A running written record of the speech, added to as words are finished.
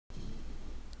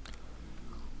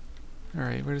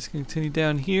Alright, we're just going to continue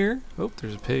down here. Oh,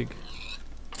 there's a pig.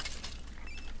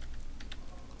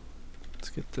 Let's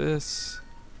get this.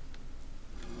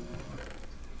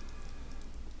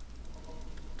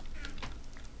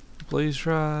 Blaze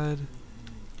rod.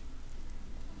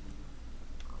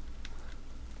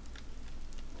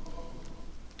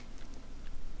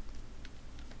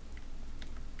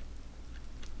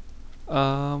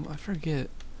 I forget.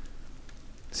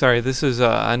 Sorry, this is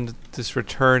I'm just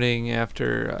returning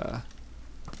after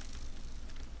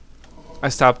I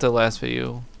stopped the last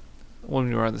video when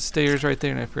we were on the stairs right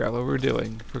there, and I forgot what we were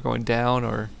doing. If we're going down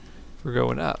or if we're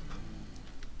going up.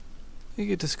 You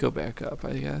could just go back up,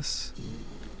 I guess.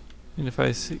 And if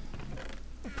I see,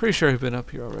 I'm pretty sure I've been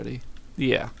up here already.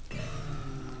 Yeah.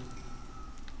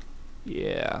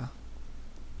 Yeah.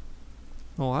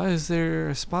 Well, why is there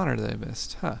a spawner that I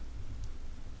missed? Huh.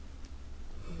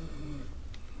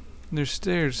 And there's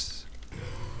stairs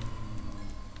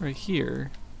right here.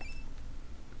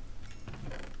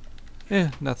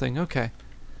 Yeah, nothing. Okay.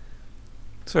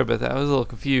 Sorry about that. I was a little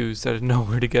confused. I didn't know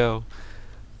where to go.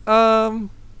 What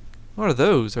are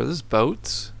those? Are those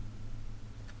boats?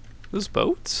 Those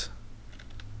boats?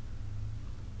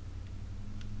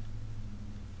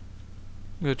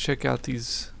 I'm gonna check out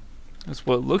these. That's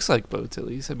what looks like boats, at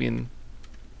least. I mean,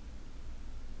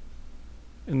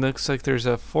 it looks like there's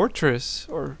a fortress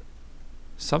or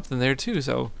something there too.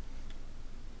 So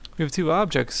we have two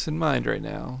objects in mind right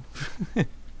now.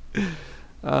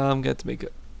 Got to make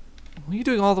it. What are you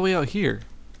doing all the way out here?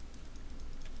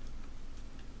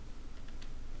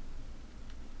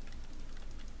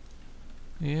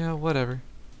 Yeah, whatever.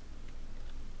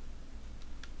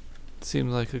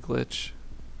 Seemed like a glitch.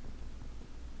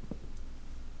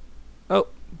 Oh,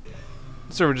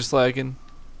 server just lagging.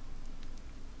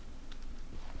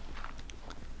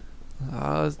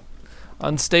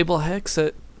 Unstable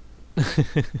Hexxit.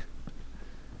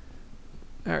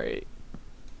 Alright.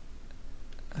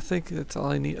 I think that's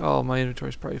all I need. Oh, my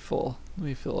inventory's probably full. Let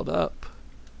me fill it up.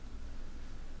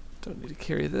 Don't need to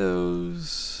carry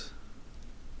those.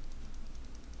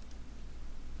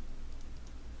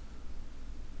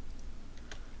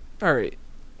 Alright.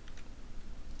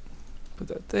 Put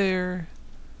that there.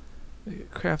 Make a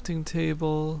crafting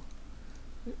table.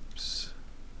 Oops.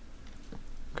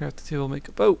 Crafting table, make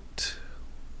a boat.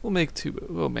 We'll make two boats.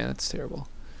 Oh man, that's terrible.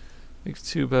 Make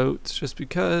two boats just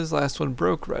because last one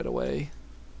broke right away.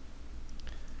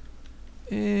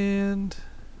 And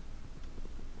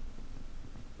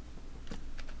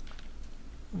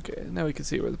okay, now we can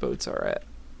see where the boats are at.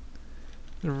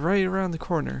 They're right around the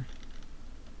corner.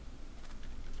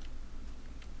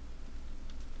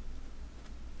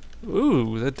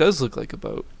 Ooh, that does look like a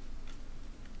boat.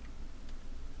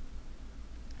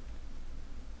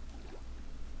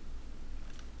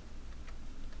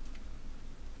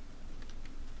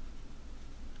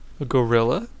 A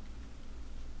gorilla?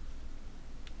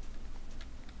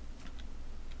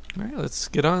 Alright, let's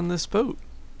get on this boat.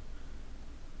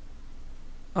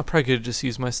 I probably could have just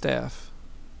used my staff.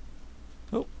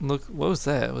 Oh, look, what was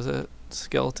that? Was that a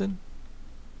skeleton?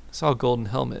 I saw a golden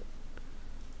helmet.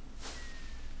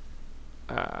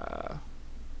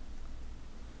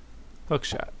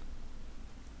 Hookshot.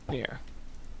 Yeah.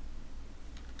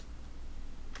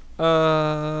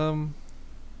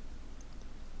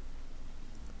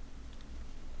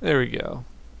 There we go.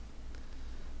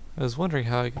 I was wondering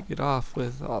how I could get off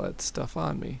with all that stuff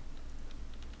on me.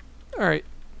 Alright.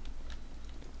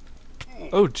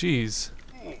 Oh, jeez.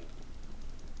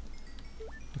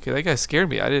 Okay, that guy scared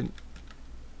me. I didn't...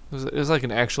 It was like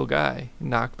an actual guy.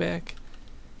 Knockback.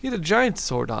 He had a giant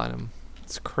sword on him.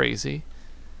 It's crazy.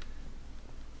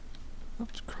 Oh,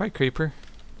 cry creeper.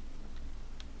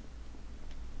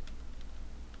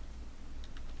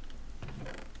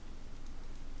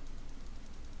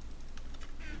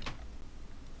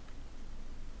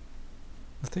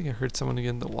 I think I heard someone get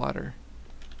in the water.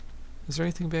 Is there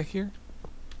anything back here?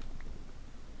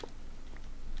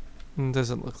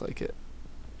 Doesn't look like it.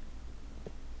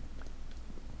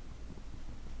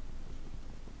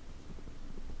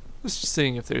 Just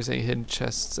seeing if there's any hidden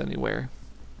chests anywhere.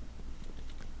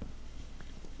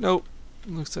 Nope.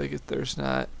 Looks like there's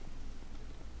not.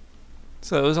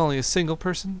 So it was only a single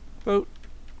person boat?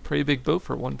 Pretty big boat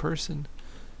for one person.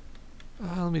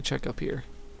 Let me check up here.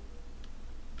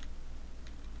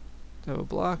 I have a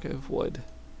block of wood.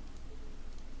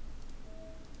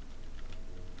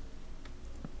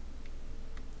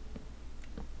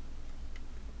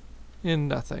 And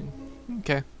nothing.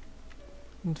 Okay.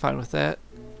 I'm fine with that.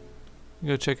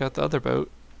 Go check out the other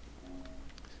boat.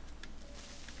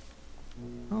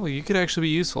 Oh, you could actually be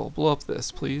useful. Blow up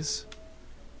this, please.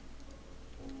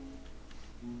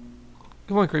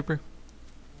 Come on, creeper.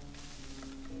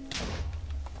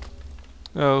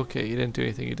 Okay, you didn't do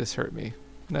anything, you just hurt me.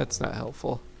 That's not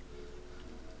helpful.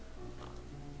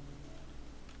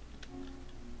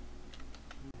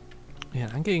 Man,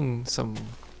 I'm getting some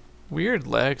weird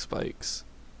lag spikes.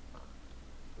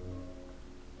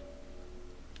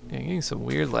 Yeah, I'm getting some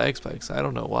weird lag spikes. I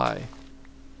don't know why.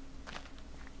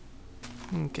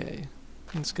 Okay.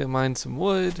 I'm just gonna mine some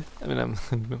wood. I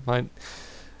mean,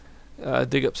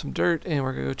 dig up some dirt, and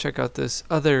we're gonna go check out this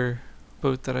other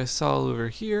boat that I saw over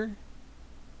here.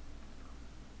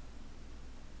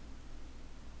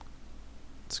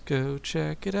 Let's go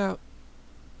check it out.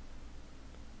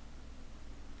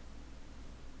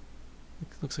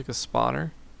 Looks like a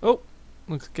spawner. Oh,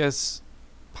 looks like guess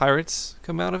pirates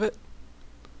come out of it.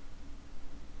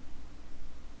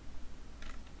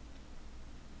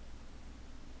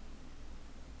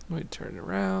 Let me turn it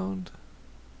around.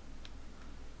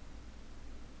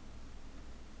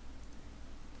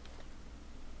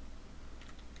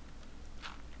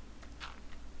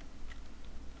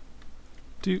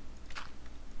 Dude.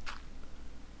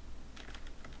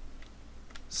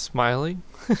 Smiling?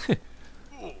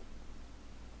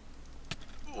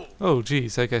 Oh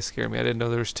geez, that guy scared me. I didn't know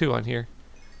there was two on here.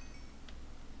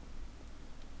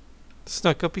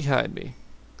 Snuck up behind me.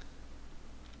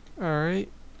 Alright.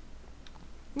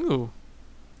 Ooh.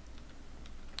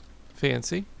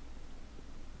 Fancy.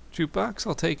 Jukebox,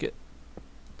 I'll take it.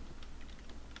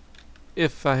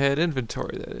 If I had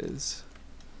inventory, that is.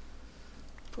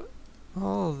 Put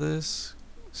all this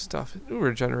stuff in. Ooh,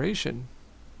 regeneration.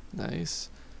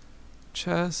 Nice.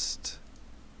 Chest.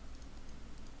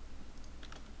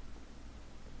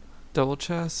 Double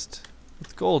chest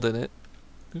with gold in it.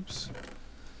 Oops.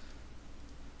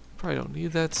 Probably don't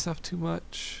need that stuff too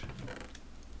much.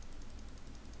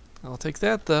 I'll take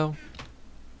that though.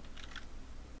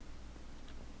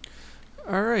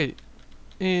 Alright.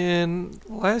 And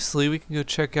lastly, we can go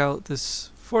check out this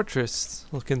fortress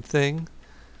looking thing.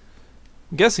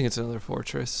 I'm guessing it's another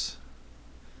fortress.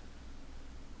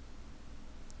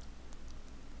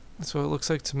 That's what it looks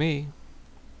like to me.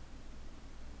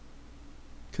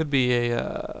 Could be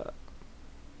a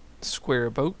square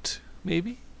boat,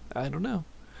 maybe? I don't know.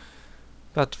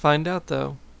 About to find out,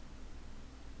 though.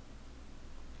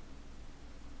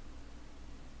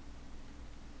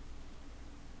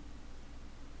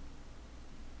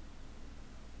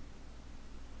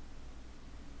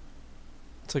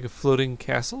 It's like a floating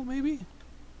castle, maybe?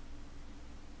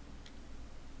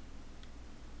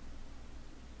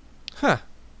 Huh.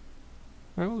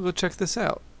 Alright, we'll go check this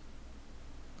out.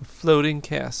 A floating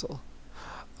castle.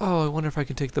 Oh, I wonder if I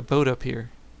can take the boat up here.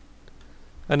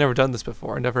 I've never done this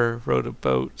before. I never rode a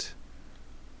boat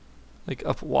like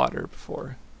up water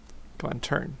before. Come on,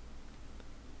 turn.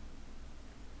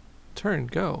 Turn,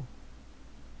 go.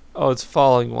 Oh, it's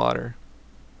falling water.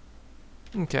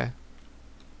 Okay.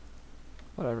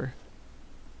 Whatever.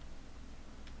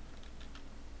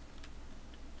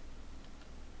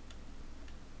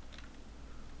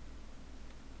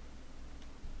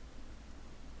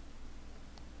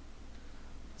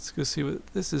 Let's go see what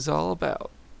this is all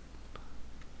about.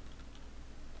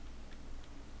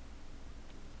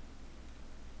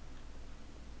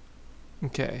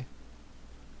 Okay.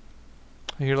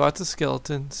 I hear lots of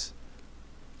skeletons.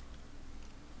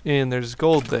 And there's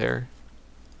gold there.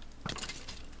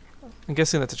 I'm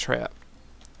guessing that's a trap.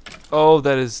 Oh,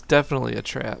 that is definitely a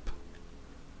trap.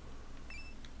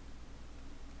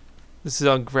 This is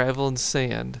on gravel and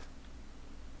sand.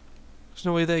 There's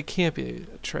no way that it can't be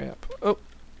a trap. Oh,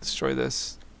 destroy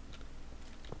this.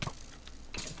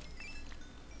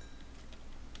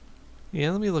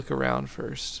 Yeah, let me look around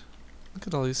first. Look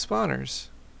at all these spawners.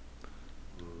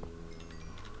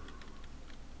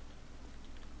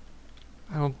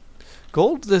 I don't...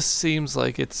 Gold, this seems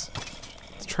like it's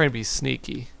trying to be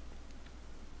sneaky.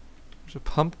 There's a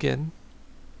pumpkin.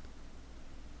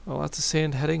 Oh, lots of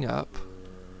sand heading up.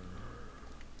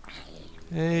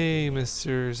 Hey,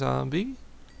 Mr. Zombie.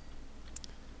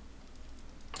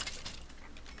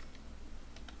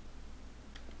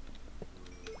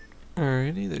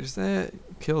 Alrighty, there's that.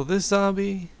 Kill this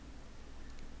zombie.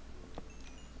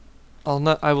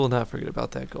 I will not forget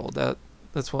about that gold.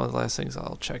 That's one of the last things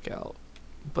I'll check out.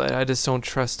 But I just don't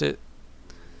trust it.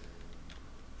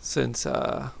 Since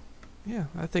yeah,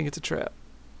 I think it's a trap.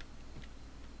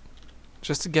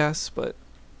 Just a guess, but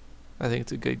I think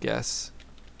it's a good guess.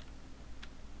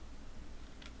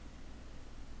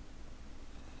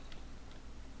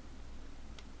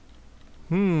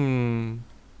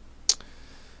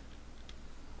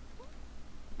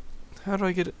 How do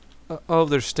I get it? Oh,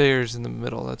 there's stairs in the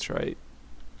middle, that's right.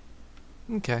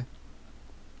 Okay.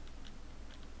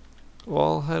 Well,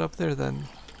 I'll head up there then.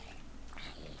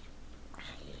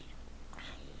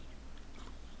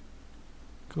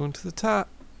 Going to the top.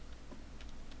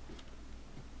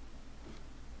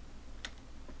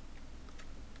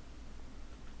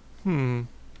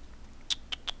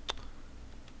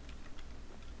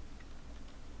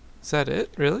 Is that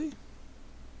it? Really?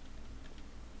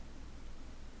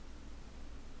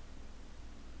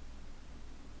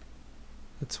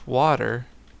 It's water.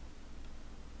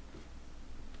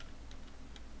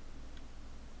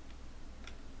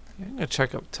 Yeah, I'm gonna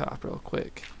check up top real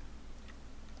quick.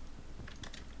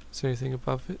 Is there anything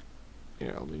above it?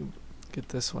 Here, let me get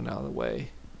this one out of the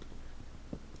way.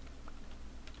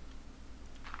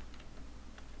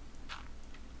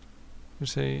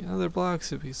 There's any other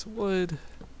blocks, a piece of wood.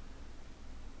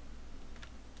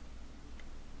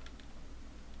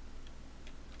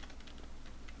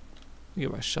 Let me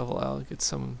get my shovel out, get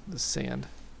some of the sand.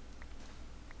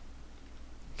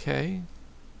 Okay.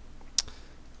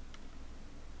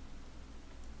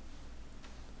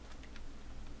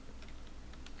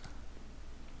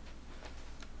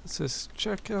 Let's just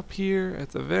check up here at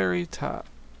the very top.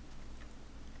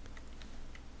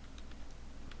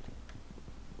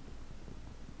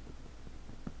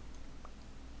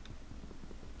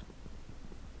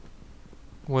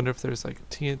 Wonder if there's like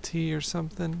a TNT or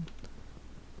something.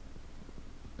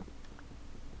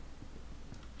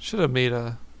 Should have made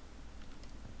a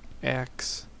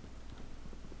axe.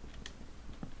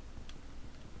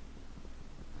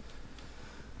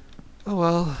 Oh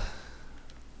well.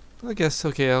 I guess,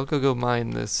 okay, I'll go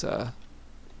mine this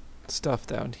stuff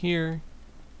down here.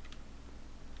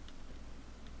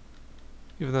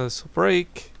 Even though this will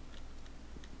break.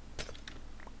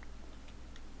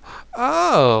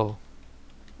 Oh!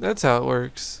 That's how it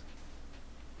works.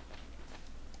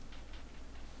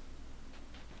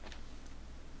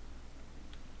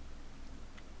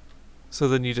 So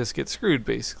then you just get screwed,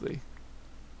 basically.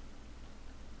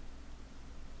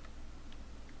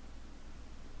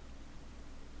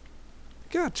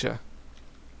 Gotcha.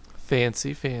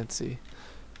 Fancy, fancy.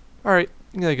 Alright,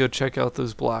 I'm gonna go check out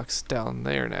those blocks down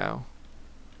there now.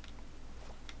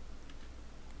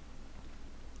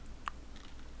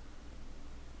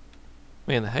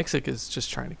 Man, the Hexxit is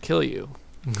just trying to kill you.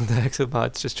 The Hexxit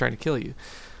mod's just trying to kill you.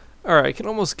 Alright, I can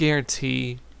almost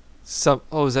guarantee some...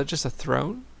 Oh, is that just a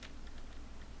throne?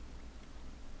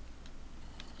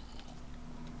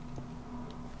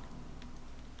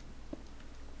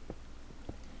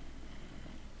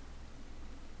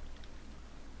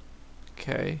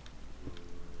 Okay.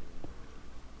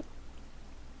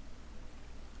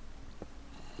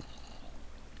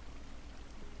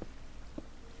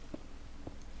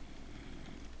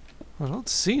 I don't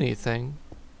see anything.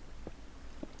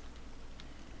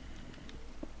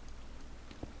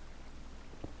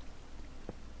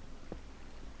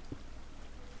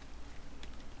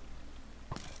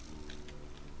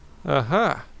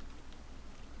 Aha!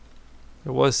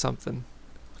 There was something.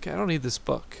 Okay, I don't need this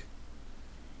book.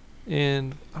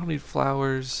 And I don't need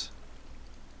flowers.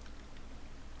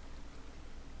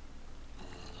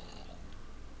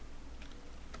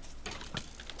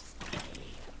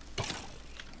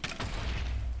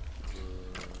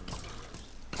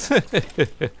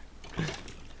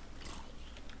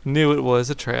 Knew it was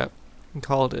a trap and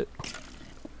called it.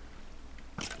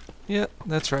 Yeah,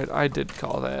 that's right. I did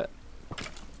call that.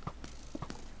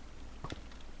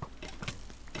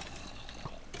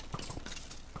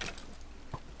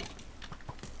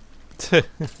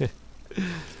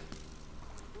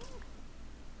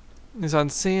 It's on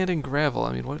sand and gravel.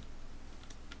 I mean, what?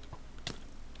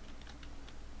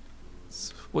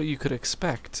 It's what you could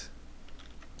expect.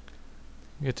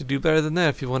 You have to do better than that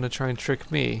if you want to try and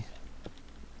trick me.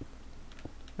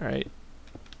 Alright.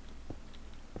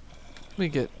 Let me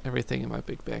get everything in my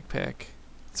big backpack.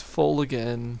 It's full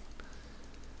again.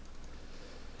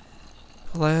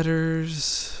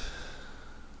 Ladders.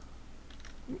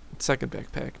 Second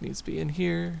backpack needs to be in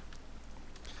here.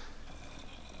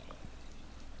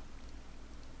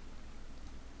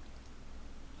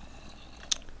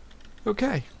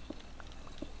 Okay.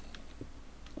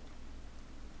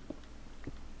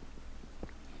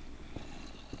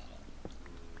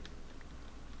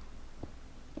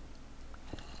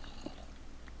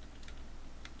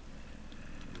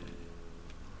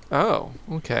 Oh,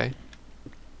 okay.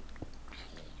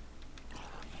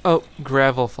 Oh,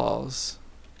 gravel falls.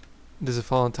 Does it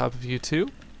fall on top of you too?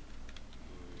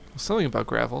 Something about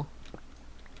gravel.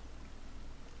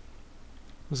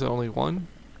 Was it only one?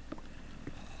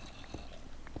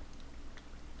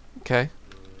 Okay.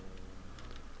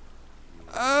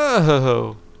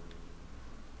 Oh!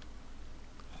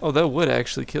 Oh, that would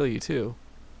actually kill you too.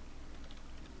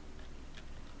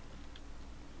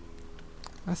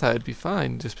 I thought it'd be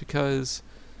fine just because,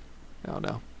 I don't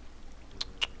know.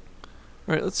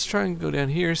 Alright, let's try and go down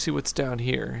here, see what's down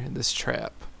here in this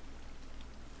trap.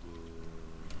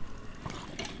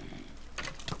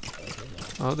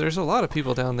 Oh, there's a lot of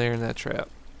people down there in that trap.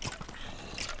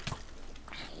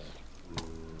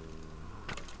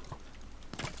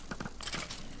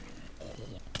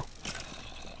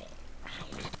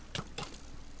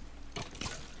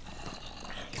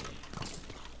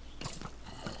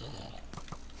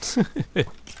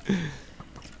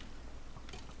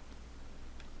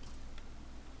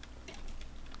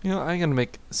 You know, I'm gonna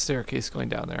make a staircase going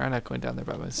down there. I'm not going down there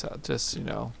by myself, just, you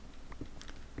know.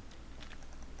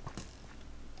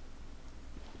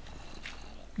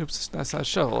 Oops, that's not a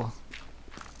shovel.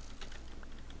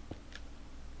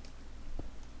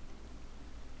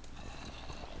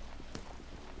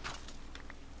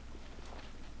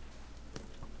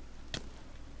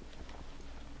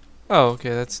 Oh, okay,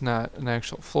 that's not an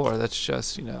actual floor, that's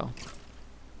just, you know.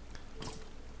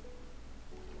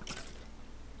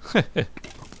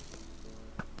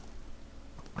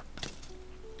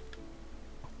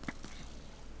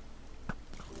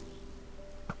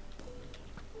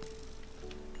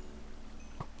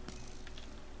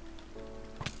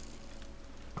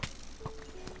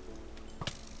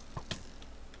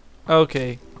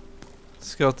 Okay.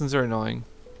 Skeletons are annoying.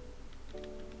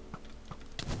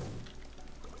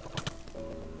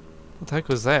 What the heck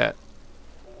was that?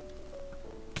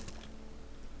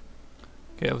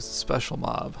 Okay, it was a special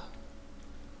mob.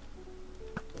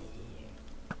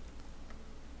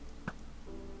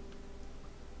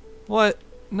 What?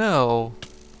 No.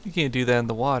 You can't do that in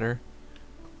the water.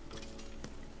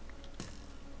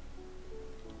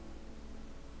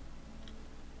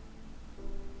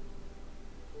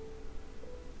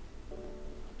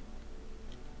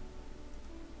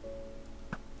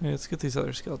 Okay, let's get these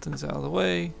other skeletons out of the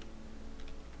way.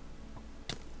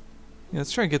 Yeah,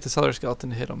 let's try and get this other skeleton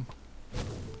to hit him.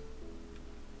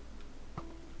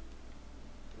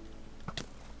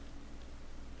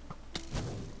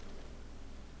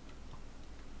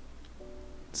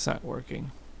 It's not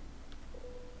working.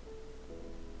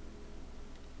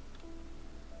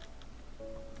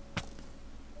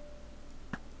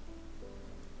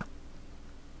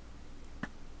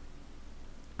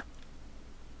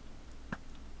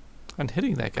 I'm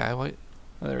hitting that guy. What?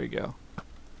 Oh, there we go.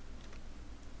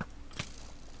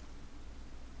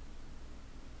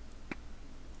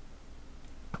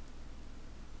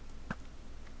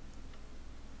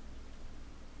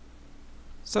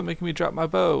 Stop making me drop my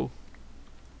bow.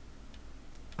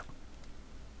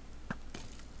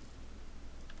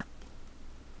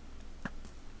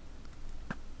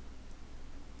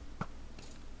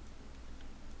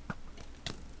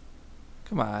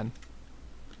 Come on.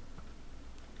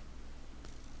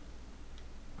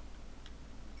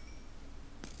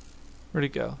 Where'd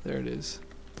it go? There it is.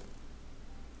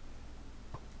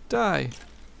 Die.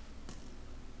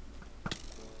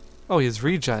 Oh, he has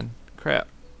regen. Crap.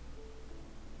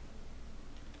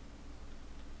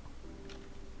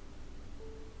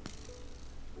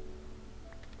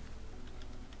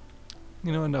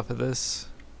 You know, enough of this.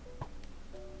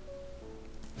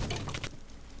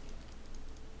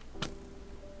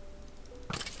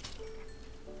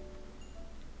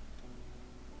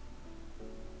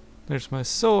 There's my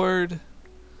sword.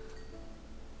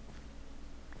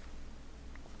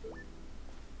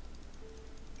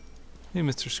 Hey,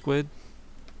 Mr. Squid.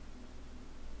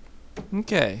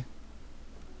 Okay.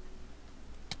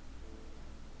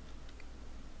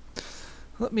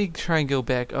 Let me try and go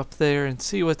back up there and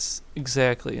see what's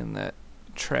exactly in that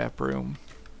trap room.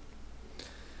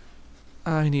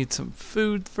 I need some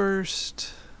food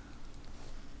first.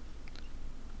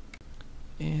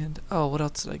 And, oh, what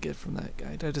else did I get from that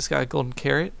guy? I just got a golden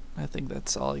carrot. I think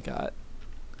that's all I got.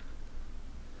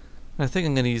 And I think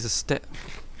I'm going to use a step.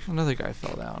 Another guy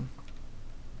fell down.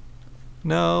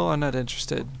 No, I'm not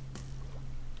interested.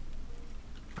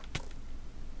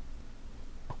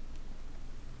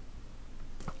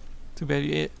 Too bad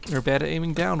you're bad at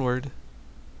aiming downward.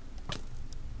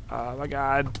 Oh my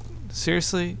god.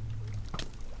 Seriously?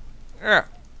 Ugh.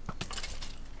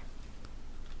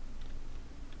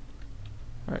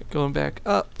 Alright, going back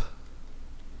up.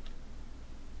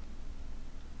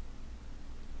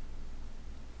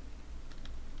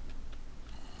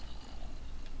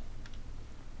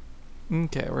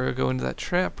 Okay, we're gonna go into that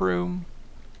trap room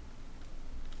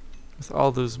with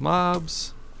all those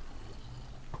mobs.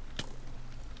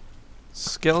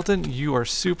 Skeleton, you are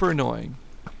super annoying.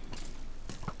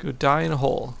 Go die in a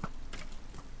hole.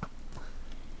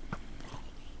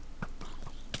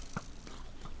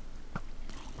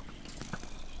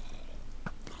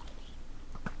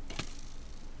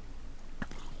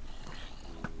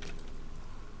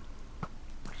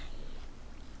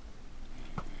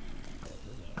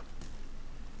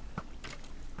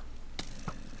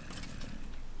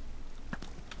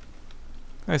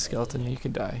 Hi, skeleton. You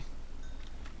can die.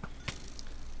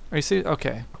 Are you see?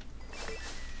 Okay.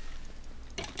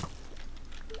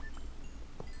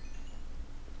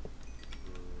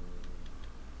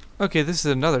 Okay, this is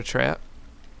another trap.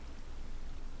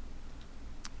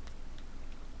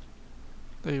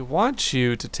 They want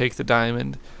you to take the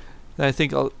diamond. And I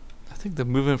think the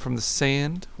movement from the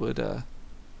sand would I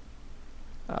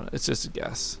don't know, it's just a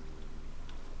guess.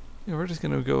 Yeah, we're just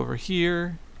gonna go over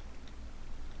here.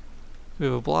 Do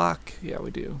we have a block? Yeah,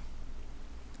 we do.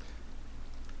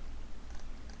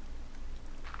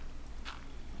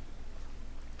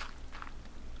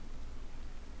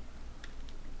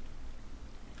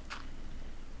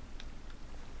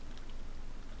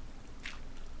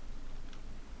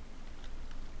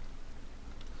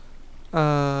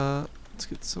 Let's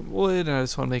get some wood, and I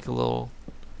just want to make a little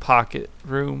pocket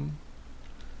room.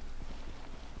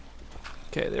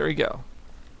 Okay, there we go.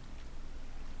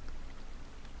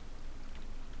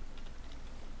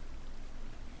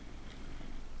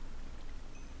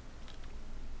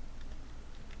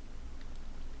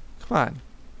 Come on.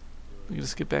 We can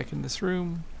just get back in this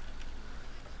room.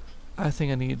 I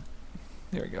think I need...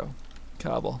 There we go.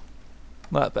 Cobble.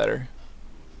 A lot better.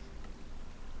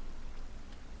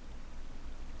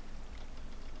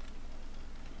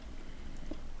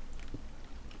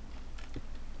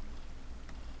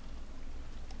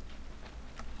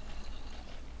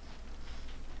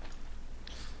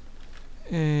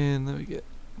 And then we get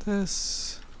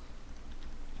this.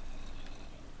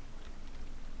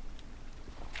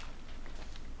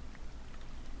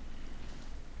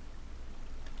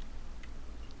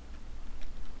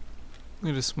 Let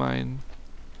me just mine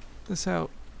this out.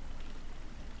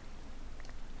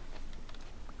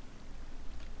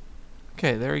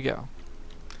 Okay, there we go.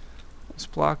 Let's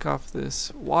block off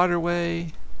this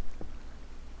waterway.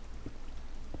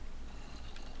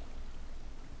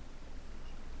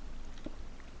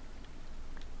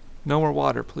 No more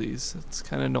water, please. That's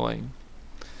kind of annoying.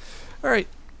 Alright.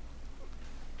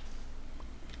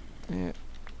 Yeah.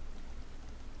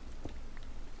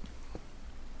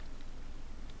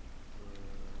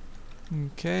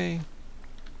 Okay.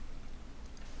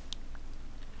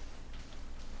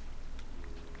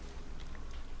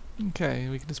 Okay,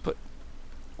 we can just put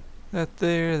that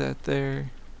there, that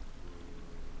there.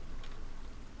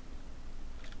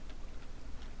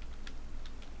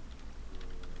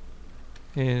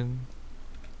 And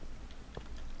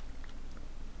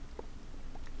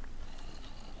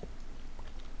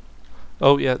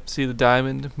oh yeah, see the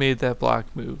diamond made that block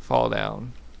move, fall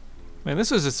down. Man,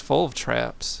 this was just full of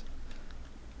traps.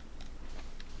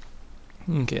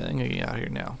 Okay, I'm gonna get out here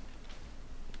now.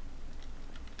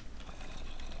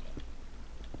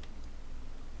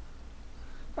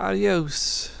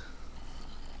 Adios.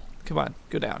 Come on,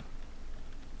 go down.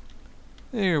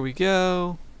 There we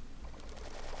go.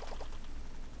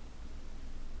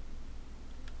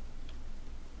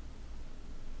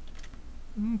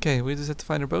 Okay, we just have to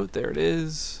find our boat. There it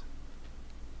is.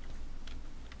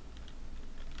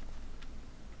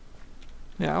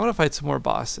 Yeah, I want to fight some more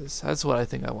bosses. That's what I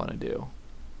think I want to do.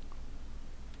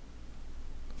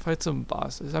 Fight some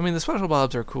bosses. I mean, the special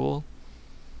mobs are cool.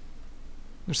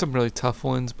 There's some really tough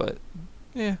ones, but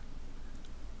yeah.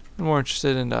 I'm more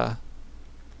interested in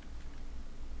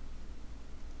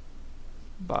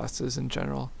bosses in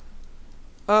general.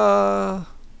 Already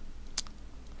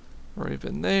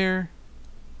been there.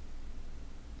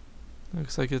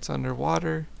 Looks like it's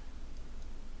underwater.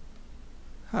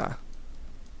 Huh.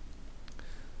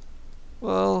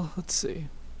 Well, let's see.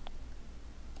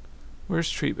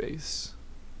 Where's Tree Base?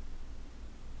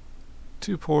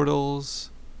 2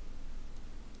 portals.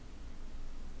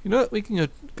 You know what? We can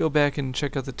go back and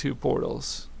check out the 2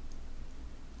 portals.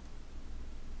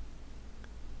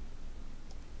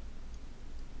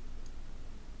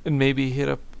 And maybe hit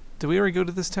up... Did we already go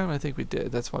to this town? I think we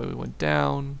did. That's why we went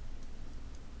down.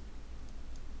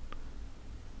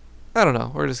 I don't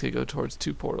know. We're just going to go towards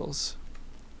 2 portals.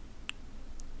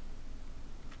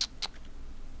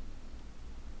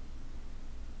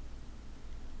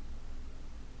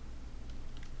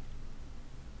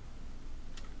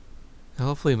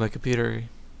 Hopefully my computer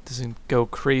doesn't go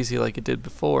crazy like it did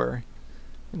before.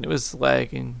 And it was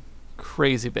lagging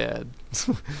crazy bad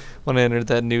when I entered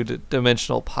that new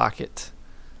dimensional pocket.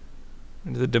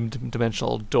 Into the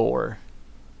dimensional door.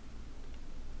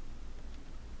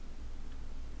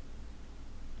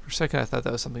 For a second I thought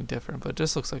that was something different, but it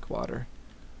just looks like water.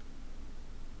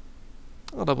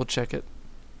 I'll double check it.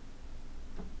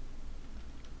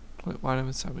 Wait, why am I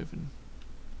not moving?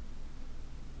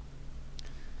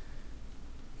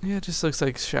 Yeah, it just looks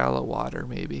like shallow water,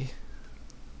 maybe.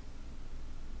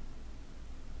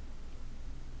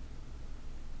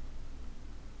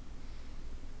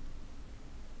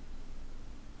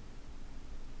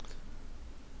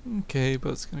 Okay,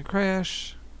 boat's gonna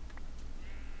crash.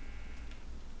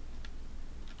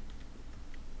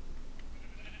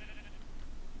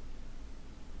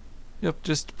 Yep,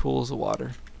 just pools of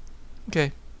water.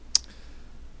 Okay.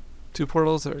 2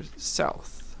 portals are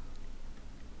south.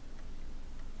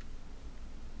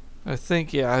 I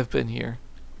think, yeah, I've been here.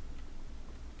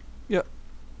 Yep.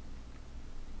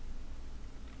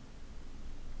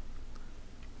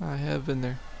 I have been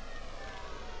there.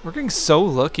 We're getting so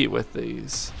lucky with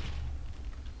these.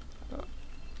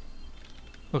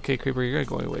 Okay, Creeper, you're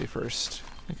gonna go away first.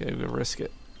 Okay, I'm gonna risk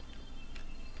it.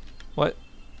 What?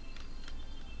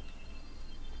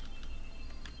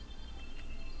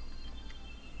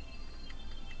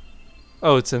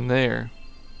 Oh, it's in there.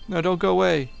 No, don't go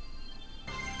away.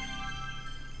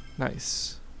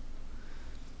 Nice.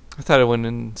 I thought it went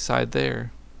inside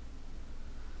there.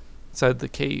 Inside the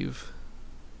cave.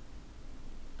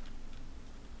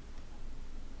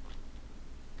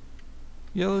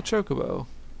 Yellow chocobo.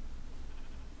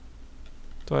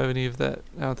 Do I have any of that?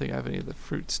 I don't think I have any of the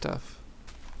fruit stuff.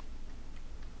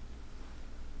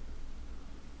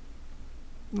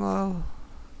 Well,